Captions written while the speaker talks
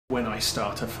when I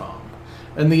start a farm.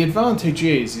 And the advantage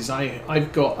is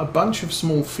I've got a bunch of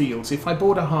small fields. If I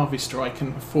bought a harvester, I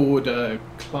can afford a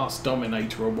Class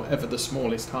Dominator or whatever the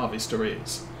smallest harvester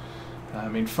is.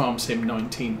 In Farm Sim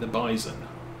 19, the Bison.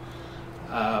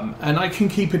 And I can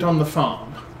keep it on the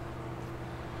farm.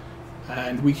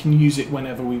 And we can use it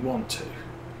whenever we want to.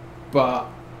 But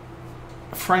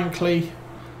frankly,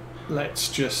 let's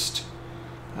just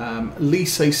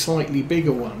lease a slightly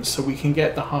bigger one so we can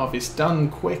get the harvest done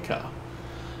quicker.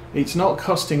 It's not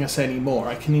costing us any more.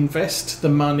 I can invest the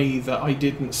money that I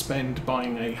didn't spend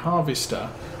buying a harvester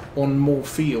on more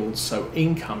fields, so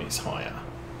income is higher.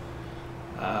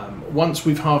 Once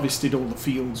we've harvested all the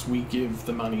fields, we give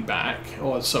the money back,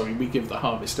 or sorry, we give the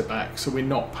harvester back, so we're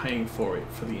not paying for it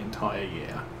for the entire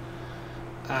year.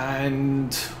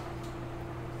 And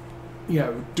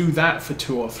do that for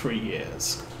 2 or 3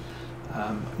 years.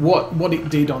 What it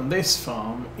did on this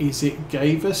farm is it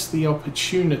gave us the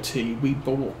opportunity. We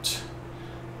bought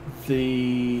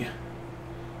the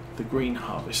green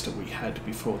harvester we had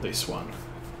before this one.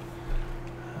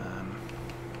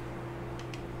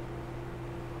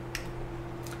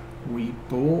 We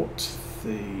bought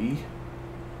the...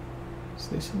 Is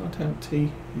this not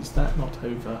empty? Is that not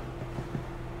over?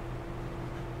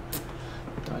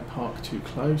 Did I park too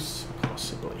close?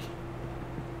 Possibly.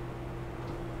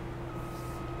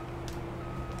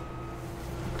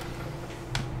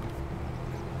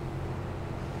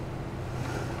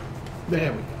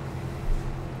 There we go.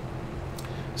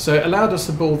 So it allowed us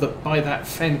to buy that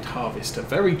Fendt harvester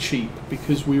very cheap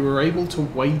because we were able to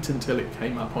wait until it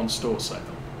came up on store sale.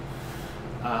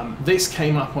 This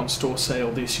came up on store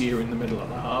sale this year in the middle of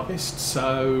the harvest,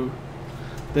 so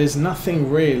there's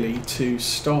nothing really to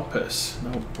stop us,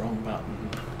 no, wrong button,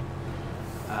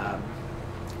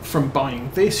 from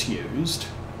buying this used.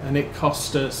 And it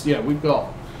cost us, we've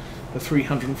got the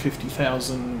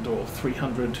 350,000 or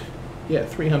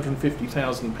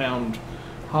 350,000 pound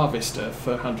harvester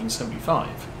for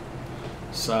 175.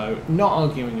 So not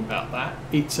arguing about that.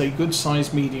 It's a good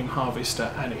size medium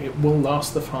harvester and it will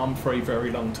last the farm for a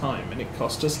very long time, and it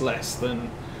cost us less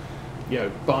than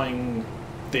buying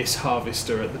this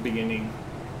harvester at the beginning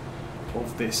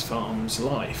of this farm's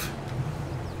life.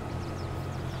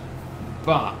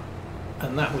 But,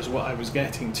 and that was what I was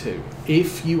getting to,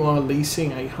 if you are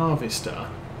leasing a harvester,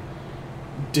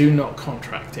 do not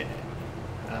contract in it.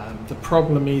 The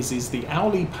problem is the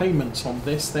hourly payments on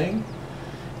this thing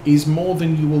is more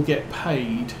than you will get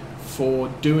paid for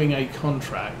doing a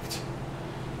contract.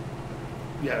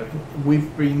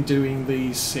 We've been doing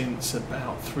these since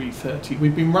about 3:30.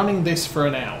 We've been running this for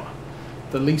an hour.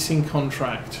 The leasing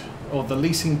contract or the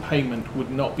leasing payment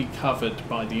would not be covered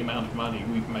by the amount of money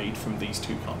we've made from these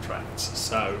 2 contracts.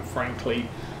 So frankly,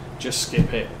 just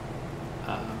skip it.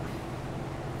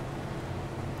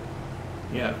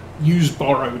 Use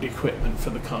borrowed equipment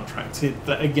for the contract.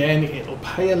 Again, it'll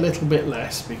pay a little bit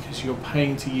less because you're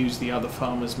paying to use the other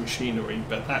farmer's machinery,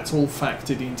 but that's all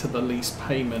factored into the lease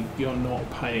payment. You're not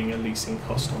paying a leasing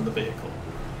cost on the vehicle,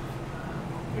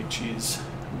 which is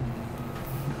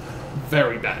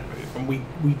very bad move. And we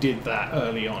did that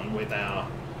early on with our,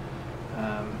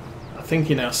 I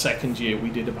think in our 2nd year we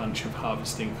did a bunch of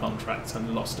harvesting contracts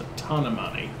and lost a ton of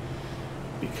money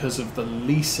because of the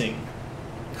leasing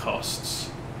costs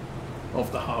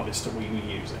of the harvester we were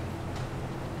using.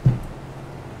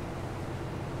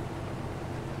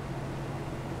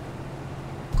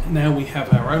 Now we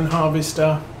have our own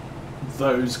harvester,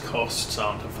 those costs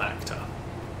aren't a factor.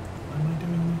 Am I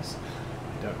doing this?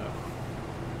 I don't know.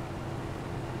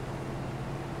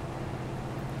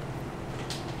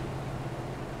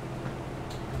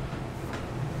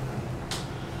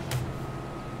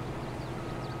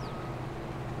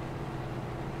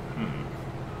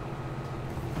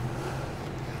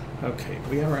 Okay,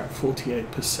 we are at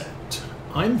 48%.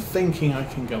 I'm thinking I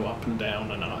can go up and down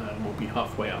and we'll be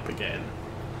halfway up again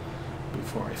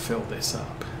before I fill this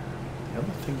up. The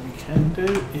other thing we can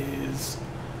do is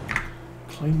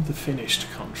claim the finished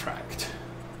contract.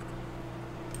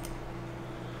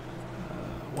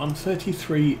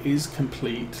 133 is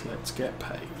complete. Let's get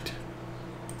paid.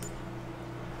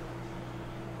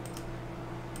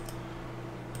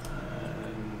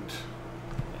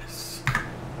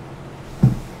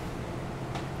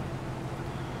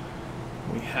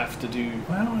 Have to do,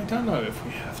 well, I don't know if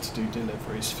we have to do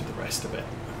deliveries for the rest of it.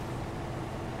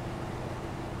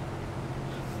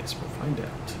 Yes, we'll find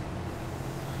out.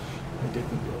 I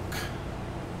didn't look.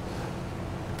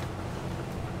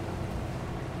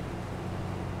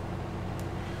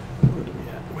 What are we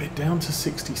at? We're down to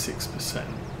 66%.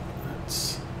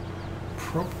 That's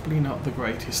probably not the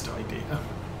greatest idea.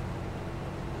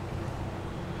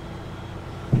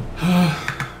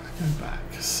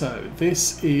 back. So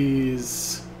this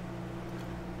is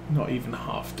not even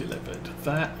half delivered.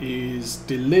 That is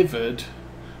delivered,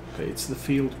 but it's the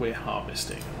field we're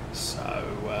harvesting. So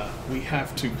we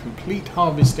have to complete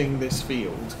harvesting this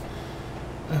field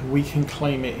and we can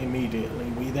claim it immediately.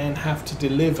 We then have to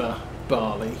deliver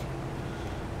barley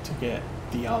to get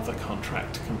the other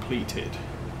contract completed.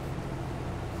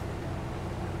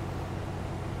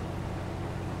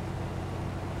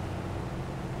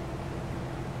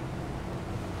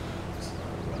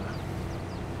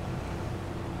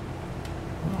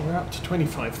 We're up to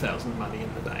 25,000 money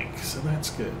in the bank, so that's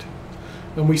good.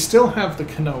 And we still have the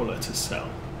canola to sell,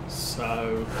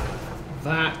 so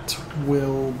that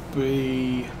will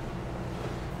be,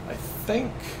 I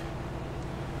think,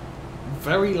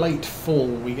 very late fall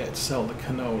we get to sell the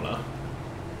canola.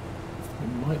 We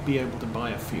might be able to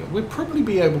buy a field. We'll probably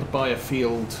be able to buy a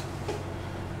field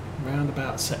around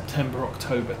about September,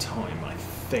 October time, I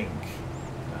think.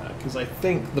 Because I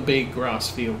think the big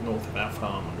grass field north of our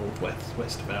farm and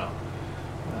northwest of our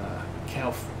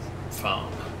cow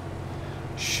farm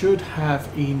should have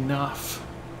enough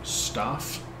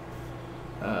stuff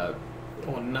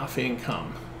or enough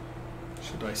income,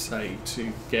 should I say,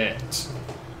 to get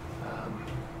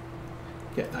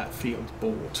that field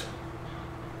bought.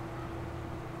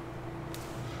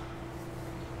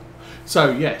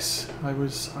 So yes, I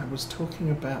was talking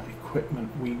about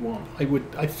equipment we want.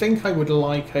 I think I would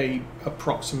like a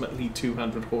approximately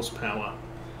 200 horsepower.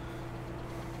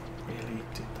 Really,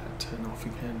 did that turn off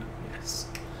again? Yes.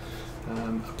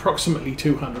 Approximately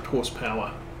 200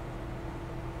 horsepower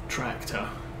tractor,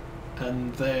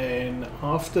 and then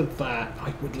after that,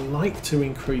 I would like to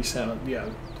increase our,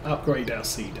 upgrade our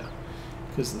seeder,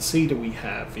 because the seeder we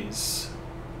have is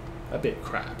a bit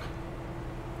crap.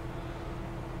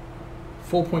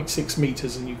 4.6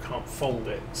 meters and you can't fold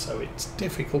it, so it's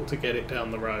difficult to get it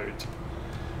down the road.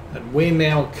 And we're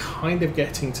now kind of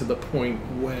getting to the point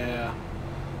where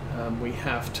we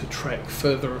have to trek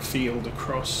further afield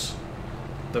across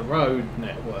the road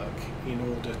network in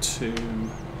order to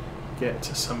get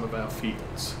to some of our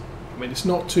fields. I mean, it's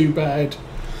not too bad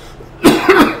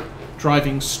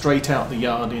driving straight out the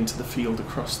yard into the field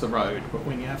across the road, but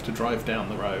when you have to drive down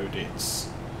the road, it's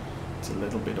a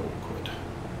little bit awkward.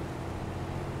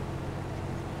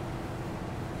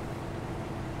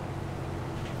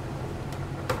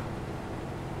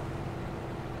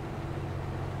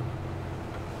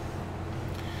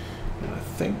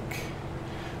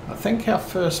 I think our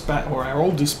first batch, or our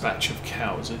oldest batch of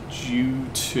cows, are due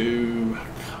to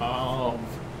calve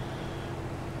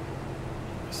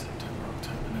September,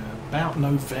 October, about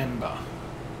November,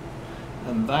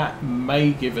 and that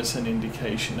may give us an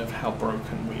indication of how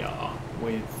broken we are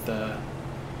with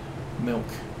milk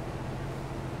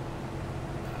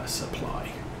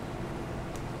supply.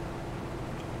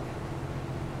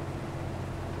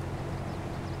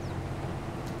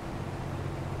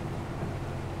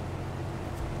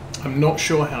 I'm not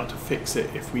sure how to fix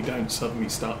it if we don't suddenly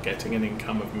start getting an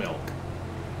income of milk,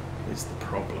 is the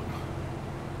problem.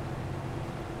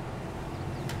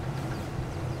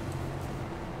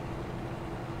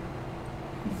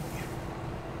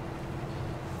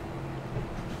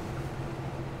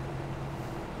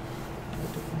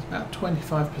 It's about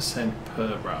 25%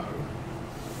 per row,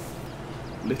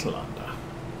 little under.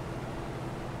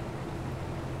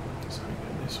 So we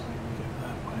go this way, we go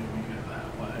that way, we go that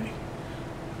way.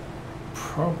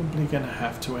 Probably going to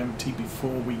have to empty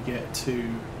before we get to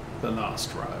the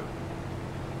last row.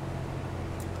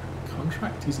 The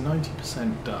contract is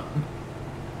 90% done.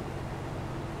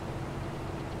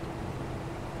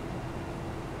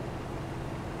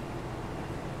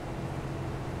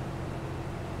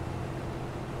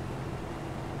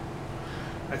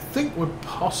 I think we're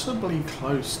possibly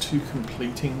close to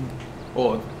completing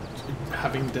or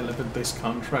having delivered this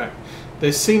contract.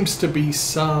 There seems to be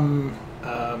some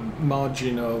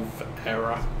margin of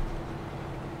error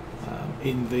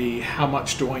in the how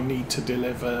much do I need to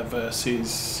deliver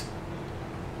versus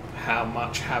how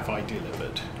much have I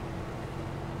delivered.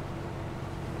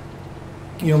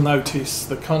 You'll notice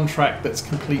the contract that's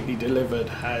completely delivered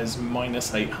has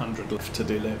minus 800 left to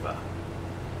deliver.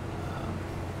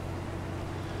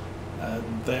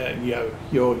 And there,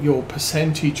 your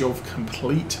percentage of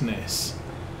completeness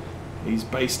is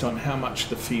based on how much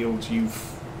the field you've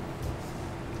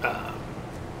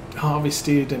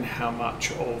harvested and how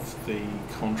much of the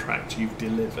contract you've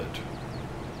delivered.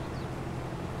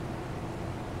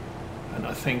 And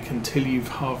I think until you've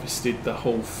harvested the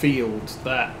whole field,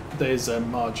 that there's a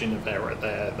margin of error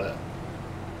there that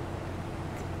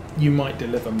you might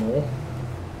deliver more.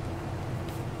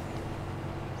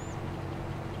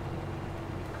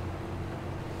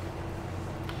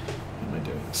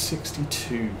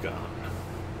 FS22 gun.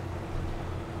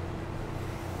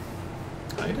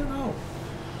 I don't know.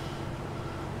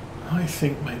 I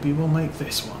think maybe we'll make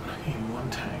this one in one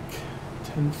tank.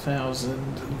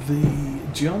 10,000. The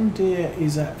John Deere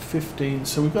is at 15,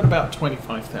 so we've got about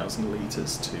 25,000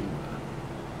 litres to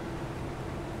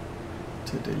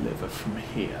deliver from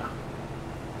here.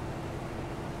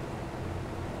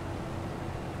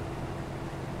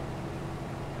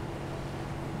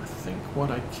 I think what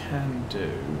I can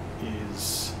do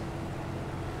is,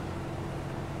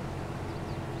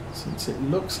 since it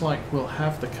looks like we'll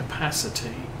have the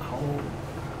capacity, I'll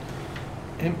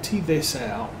empty this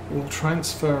out. We'll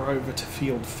transfer over to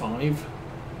field 5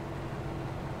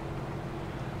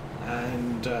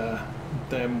 and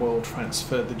then we'll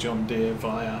transfer the John Deere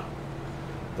via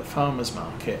the farmers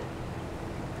market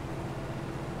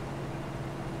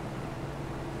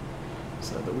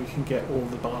so that we can get all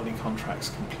the barley contracts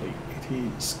complete. It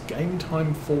is game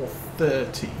time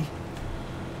 4:30.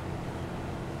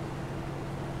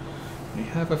 I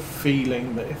have a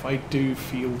feeling that if I do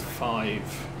field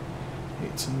 5,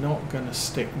 it's not going to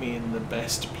stick me in the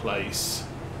best place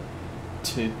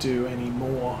to do any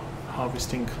more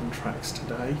harvesting contracts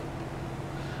today.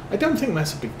 I don't think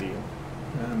that's a big deal.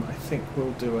 I think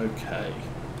we'll do okay.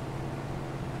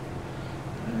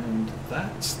 And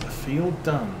that's the field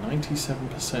done.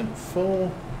 97%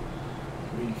 full.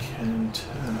 We can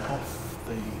turn off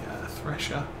the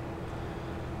thresher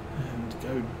and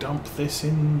go dump this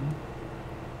in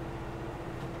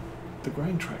the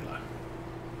grain trailer.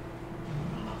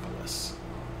 Marvellous.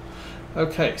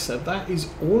 Okay, so that is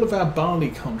all of our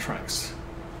barley contracts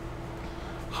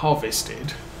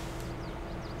harvested.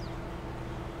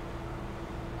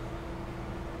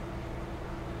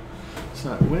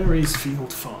 So where is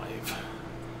field 5?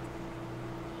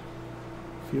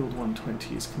 Field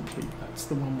 120 is complete. That's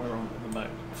the one we're on at the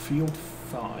moment. Field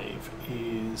 5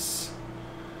 is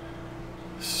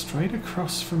straight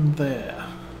across from there.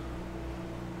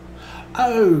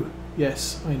 Oh,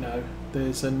 yes, I know.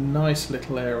 There's a nice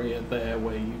little area there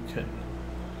where you can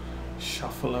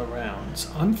shuffle around.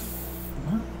 So I'm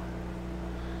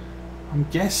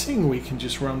guessing we can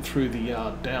just run through the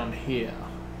yard down here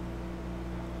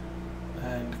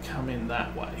and come in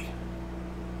that way.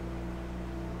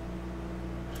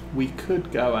 We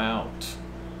could go out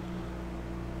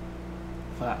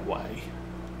that way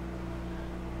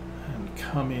and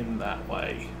come in that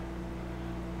way,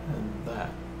 and that,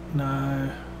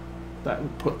 no, that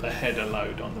would put the header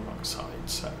load on the wrong side,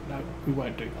 so no, we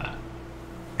won't do that.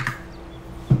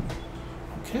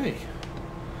 Okay,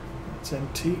 that's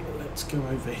empty. Let's go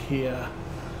over here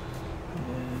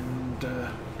and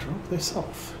drop this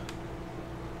off.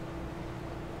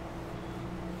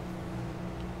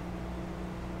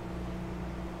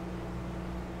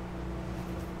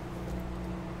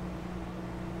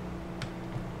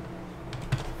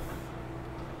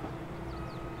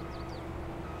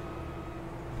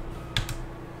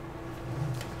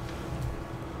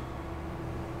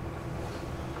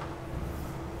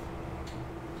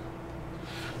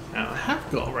 Now, I have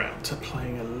got around to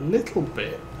playing a little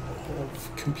bit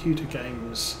of computer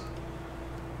games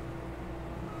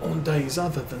on days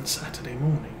other than Saturday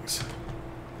mornings.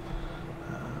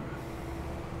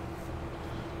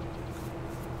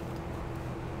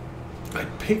 I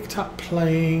picked up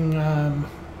playing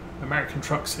American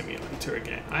Truck Simulator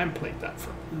again. I haven't played that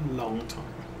for a long time.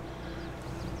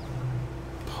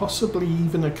 Possibly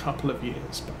even a couple of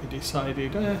years, but I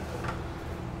decided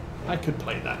I could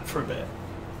play that for a bit.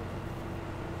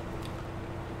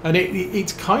 And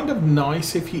it's kind of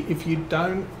nice if you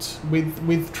don't,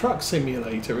 with Truck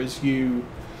Simulator, as you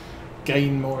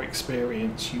gain more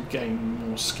experience, you gain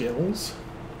more skills.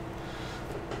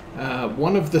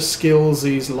 One of the skills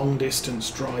is long distance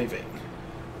driving,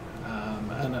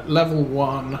 and at level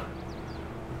 1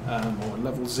 or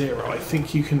level 0, I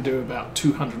think you can do about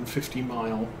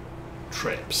 250-mile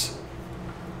trips.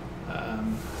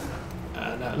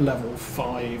 And at level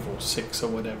 5 or 6 or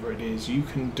whatever it is, you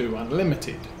can do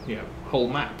unlimited, whole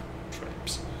map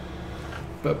trips.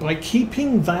 But by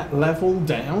keeping that level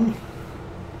down,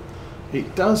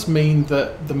 it does mean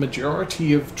that the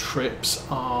majority of trips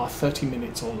are 30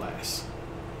 minutes or less.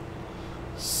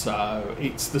 So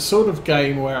it's the sort of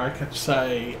game where I could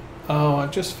say, oh,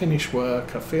 I've just finished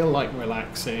work, I feel like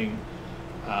relaxing,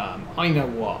 I know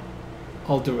what,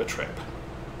 I'll do a trip.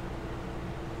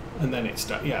 And then it's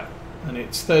done, yeah. And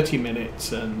it's 30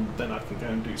 minutes, and then I can go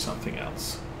and do something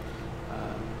else.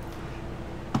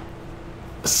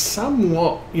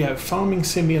 Somewhat, Farming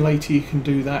Simulator you can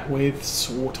do that with,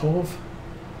 sort of.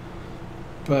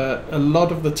 But a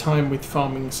lot of the time with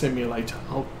Farming Simulator,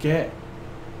 I'll get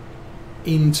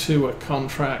into a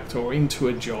contract or into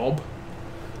a job,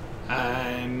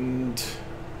 and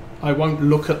I won't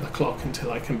look at the clock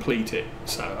until I complete it.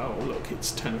 So, oh look,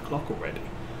 it's 10 o'clock already.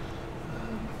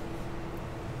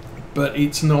 But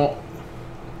it's not,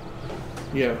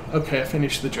 yeah, okay, I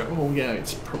finished the job. Oh yeah,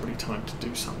 it's probably time to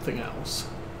do something else.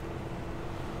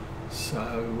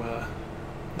 So,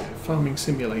 yeah, farming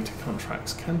simulator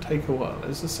contracts can take a while.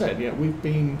 As I said, yeah, we've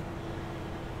been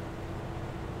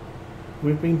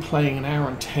playing an hour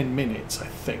and 10 minutes, I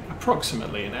think,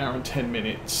 approximately an hour and 10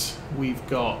 minutes. We've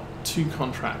got 2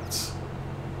 contracts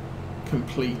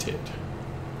completed,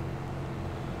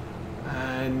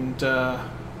 and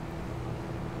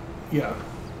yeah,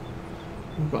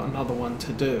 we've got another one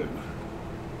to do.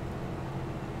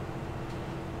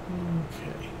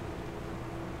 Okay.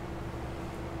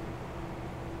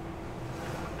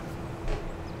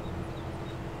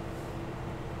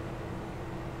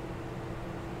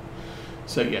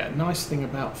 So yeah, nice thing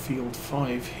about Field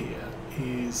 5 here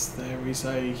is there is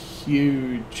a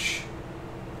huge,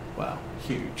 well,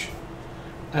 huge,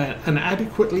 an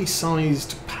adequately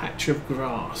sized patch of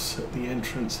grass at the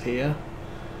entrance here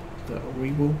that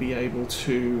we will be able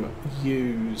to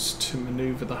use to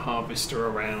maneuver the harvester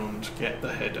around, get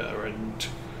the header, and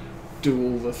do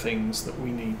all the things that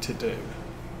we need to do.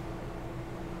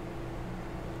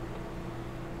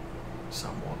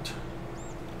 Somewhat.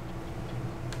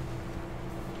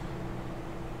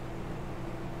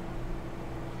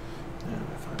 Now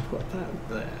if I put that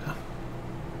there,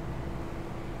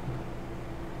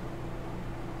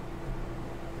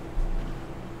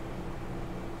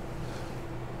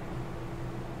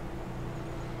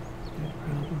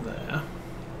 there,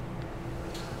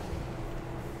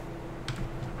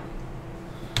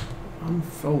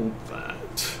 unfold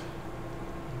that,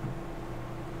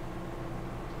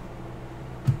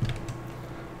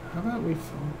 how about we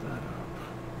fold that up?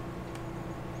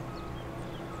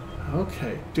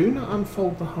 Okay, do not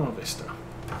unfold the harvester.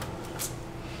 Let's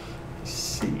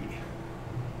see,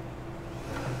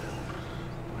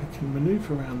 I can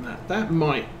maneuver around that. That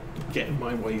might get in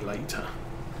my way later,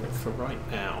 but for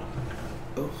right now,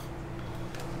 ugh.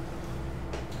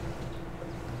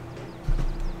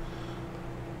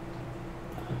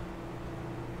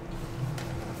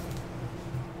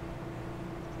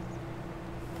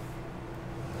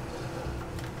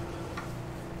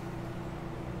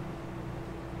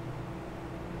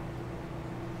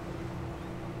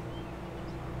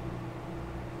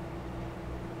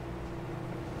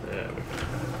 There we go.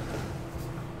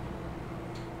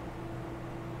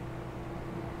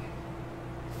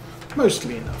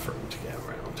 Mostly enough room to get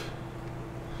around.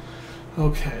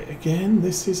 Okay, again,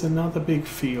 this is another big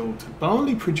field.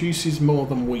 Barley produces more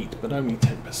than wheat, but only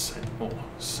 10% more.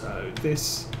 So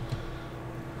this,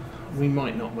 we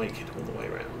might not make it all the way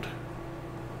around.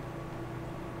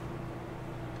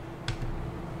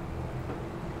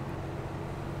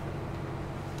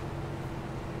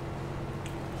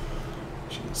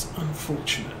 Which is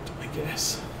unfortunate, I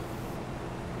guess.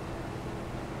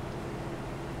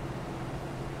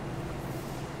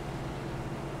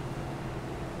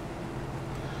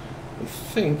 I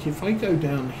think if I go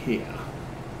down here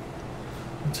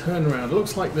and turn around, it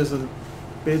looks like there's a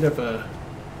bit of a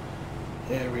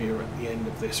area at the end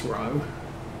of this row.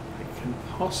 I can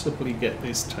possibly get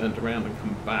this turned around and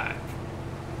come back.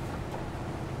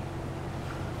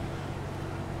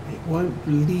 It won't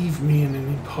leave me in an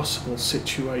impossible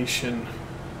situation.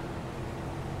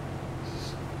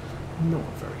 It's not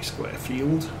a very square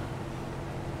field.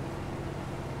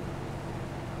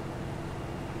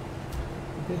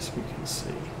 I guess we can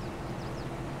see.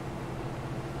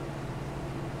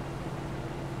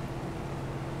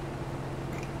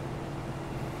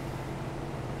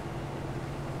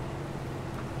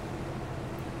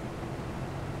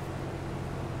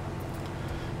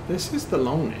 This is the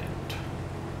long end.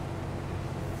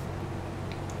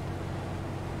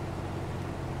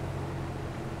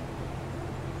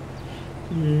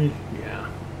 Yeah.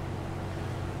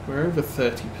 We're over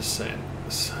 30%,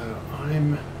 so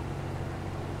I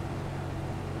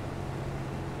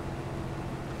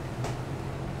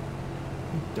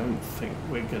don't think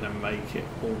we're going to make it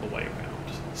all the way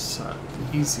around. So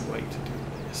the easy way to do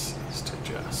this is to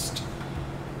just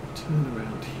turn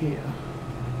around here.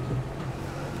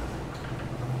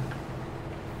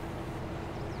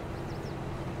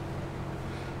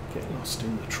 Get lost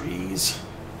in the trees.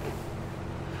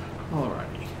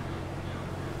 Alrighty.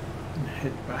 And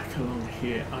head back along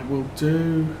here. I will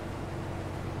do...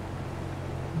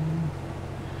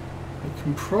 I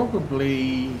can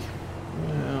probably...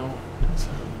 Well... let's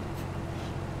have a look.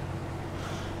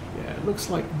 Yeah, it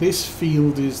looks like this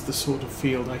field is the sort of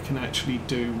field I can actually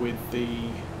do with the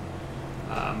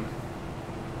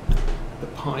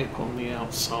pipe on the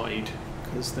outside,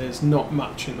 because there's not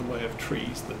much in the way of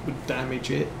trees that would damage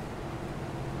it,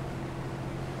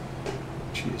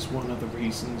 which is one of the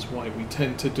reasons why we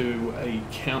tend to do a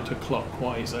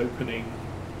counterclockwise opening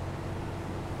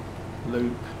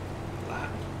loop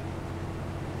lap.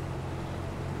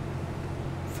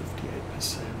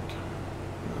 58%.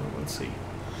 Oh, let's see.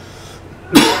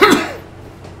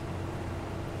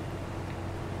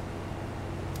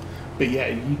 But yeah,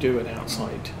 you do an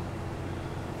outside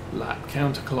lap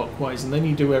counterclockwise, and then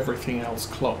you do everything else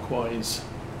clockwise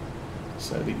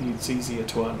so that it's easier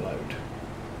to unload.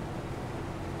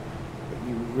 But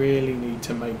you really need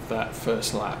to make that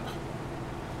first lap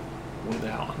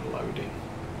without unloading,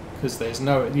 because there's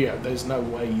no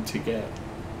way to get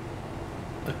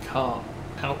a cart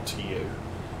out to you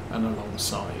and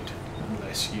alongside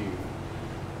unless you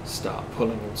start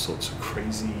pulling all sorts of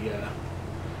crazy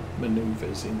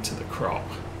maneuvers into the crop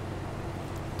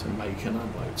to make an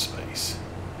unload space,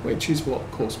 which is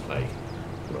what courseplay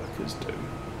workers do.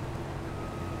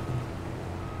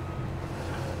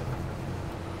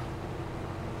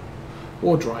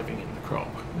 Or driving in the crop,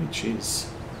 which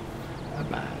is a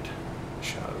bad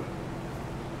show.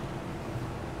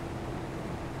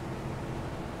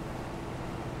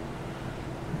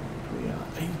 And we are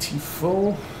 80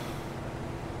 full.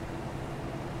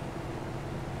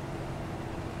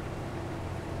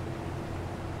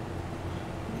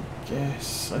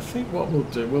 Yes, I think what we'll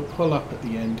do, we'll pull up at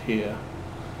the end here,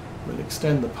 we'll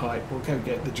extend the pipe, we'll go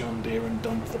get the John Deere and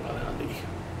dump the Barley.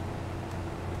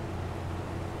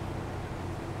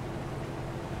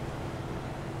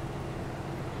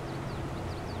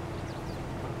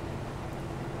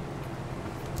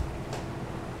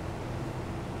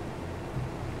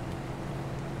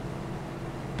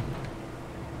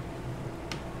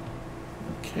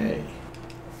 Okay,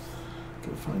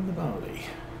 go find the Barley.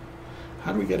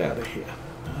 How do we get out of here?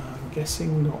 I'm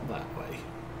guessing not that way.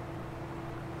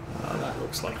 That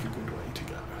looks like a good way to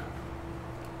go.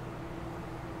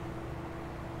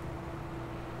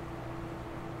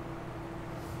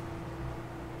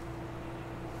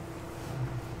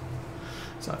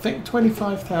 So I think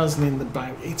 25,000 in the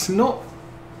bank. It's not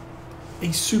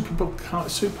a super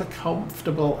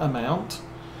comfortable amount,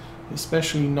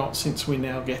 especially not since we're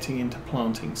now getting into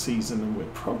planting season, and we're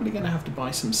probably going to have to buy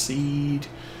some seed,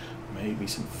 maybe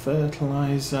some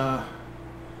fertilizer,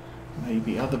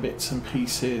 maybe other bits and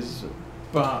pieces,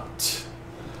 but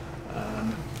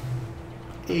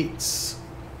it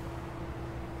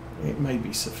may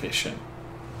be sufficient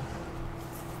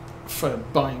for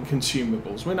buying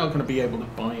consumables. We're not going to be able to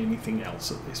buy anything else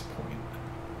at this point.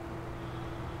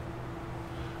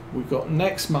 We've got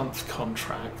next month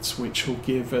contracts, which will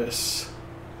give us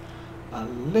a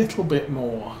little bit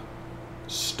more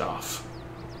stuff.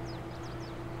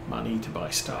 Money to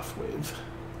buy stuff with.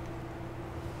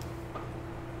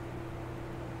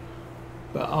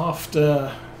 But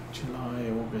after July,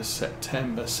 August,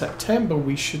 September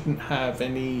we shouldn't have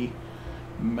any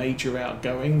major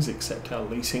outgoings except our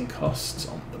leasing costs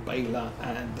on the baler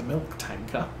and the milk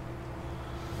tanker.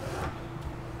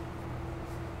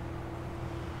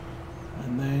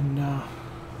 And then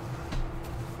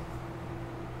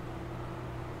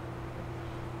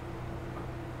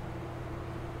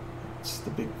it's the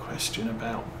big question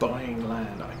about buying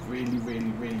land. I really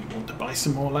want to buy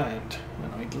some more land,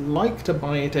 and I'd like to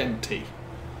buy it empty.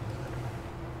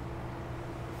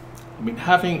 I mean,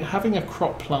 having a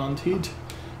crop planted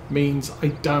means I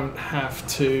don't have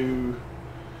to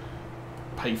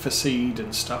pay for seed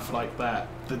and stuff like that.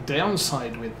 The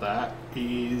downside with that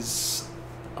is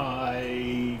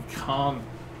I can't,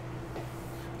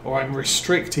 or I'm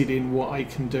restricted in what I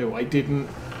can do. I didn't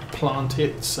plant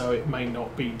it, so it may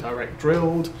not be direct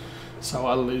drilled, so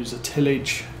I'll lose a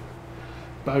tillage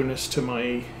bonus to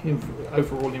my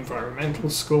overall environmental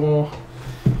score,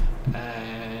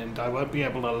 and I won't be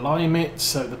able to lime it,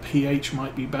 so the pH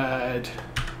might be bad,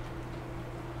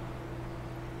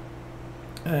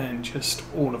 and just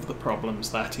all of the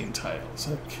problems that entails.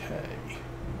 Okay,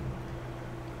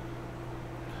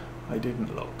 I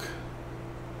didn't look.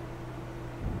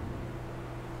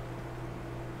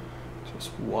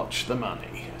 Just watch the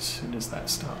money. As soon as that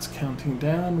starts counting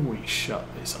down, we shut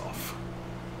this off.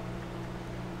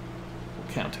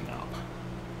 Or counting up.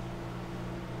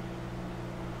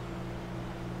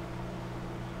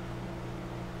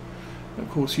 Of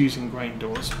course, using grain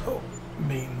doors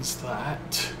means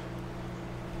that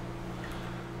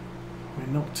we're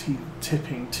not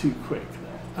tipping too quick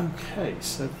there. Okay,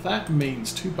 so that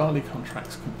means 2 barley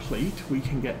contracts complete. We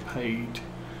can get paid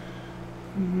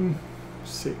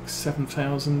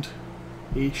 7,000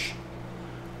 ish.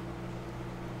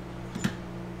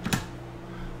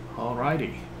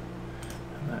 Alrighty,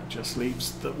 and that just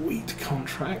leaves the wheat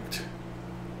contract.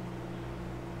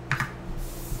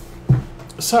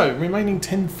 So, remaining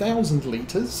 10,000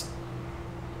 litres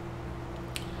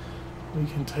we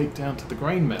can take down to the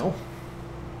grain mill.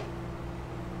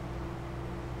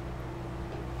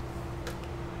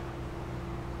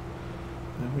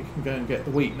 And we can go and get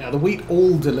the wheat. Now the wheat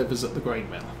all delivers at the grain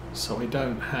mill, so we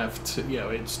don't have to, you know,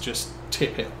 it's just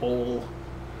tip it all,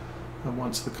 and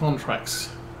once the contract's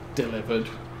delivered,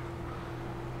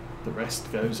 the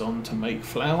rest goes on to make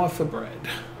flour for bread.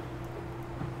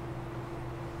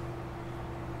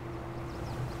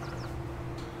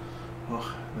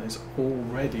 Oh, there's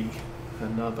already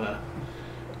another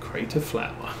crate of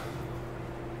flour.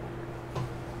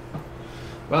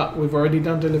 But we've already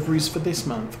done deliveries for this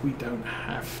month. We don't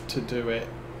have to do it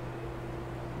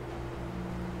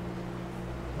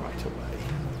right away.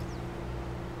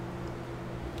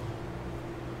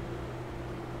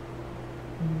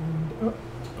 And up,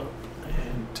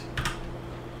 and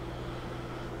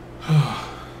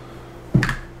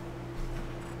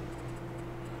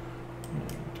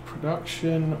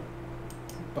production.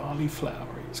 Barley flour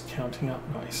is counting up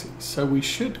nicely, so we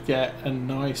should get a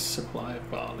nice supply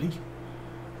of barley.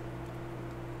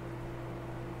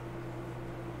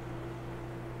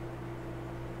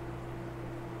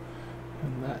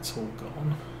 And that's all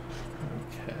gone.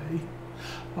 Okay.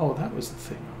 Oh, that was the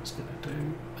thing I was going to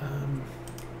do. I'm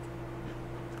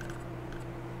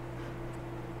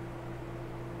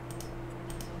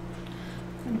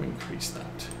going to increase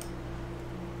that.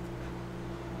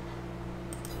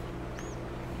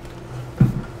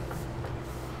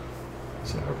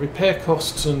 So repair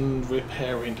costs and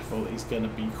repair interval is going to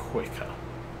be quicker.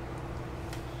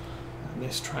 And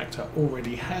this tractor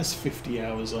already has 50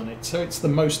 hours on it, so it's the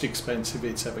most expensive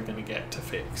it's ever going to get to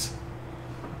fix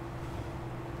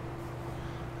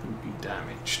and be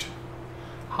damaged.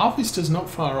 Harvester's not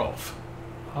far off.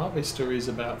 Harvester is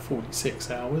about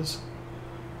 46 hours.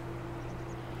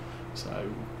 So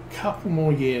a couple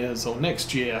more years, or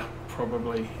next year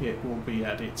probably, it will be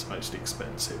at its most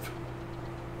expensive.